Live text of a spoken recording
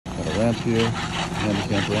ramp here,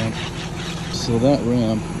 handicap ramp. So that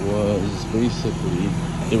ramp was basically,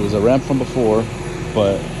 it was a ramp from before,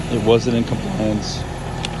 but it wasn't in compliance.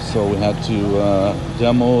 So we had to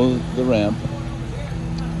demo the ramp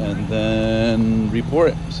and then report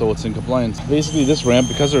it so it's in compliance. Basically this ramp,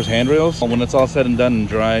 because there's handrails, when it's all said and done and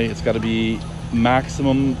dry, it's got to be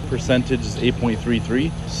maximum percentage is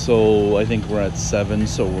 8.33. So I think we're at 7,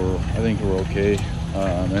 so I think we're okay.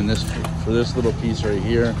 And this, for this little piece right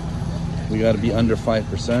here, we got to be under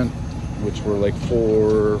 5%, which we're like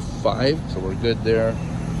 4, 5, so we're good there.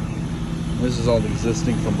 This is all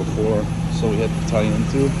existing from before, so we had to tie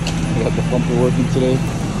into. We got the bumper working today.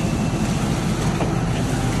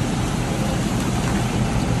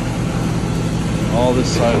 All this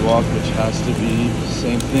sidewalk, which has to be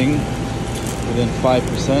same thing, within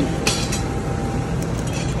 5%.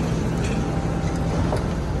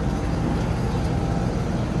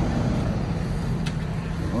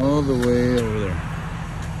 All the way over there.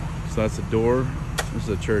 So that's a door. This is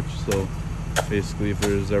a church. So basically, if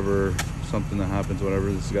there's ever something that happens,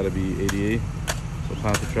 whatever, this has got to be ADA. So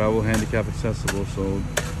path of travel, handicap accessible. So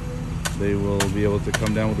they will be able to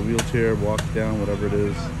come down with a wheelchair, walk down, whatever it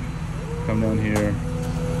is. Come down here,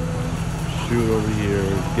 shoot over here,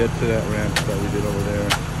 get to that ramp that we did over there,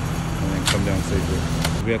 and then come down safely.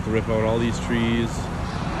 We have to rip out all these trees.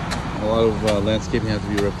 A lot of landscaping has to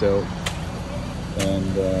be ripped out,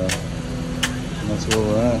 and that's where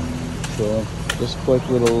we're at. So just quick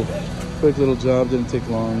little job, didn't take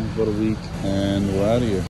long, about a week, and we're out of here.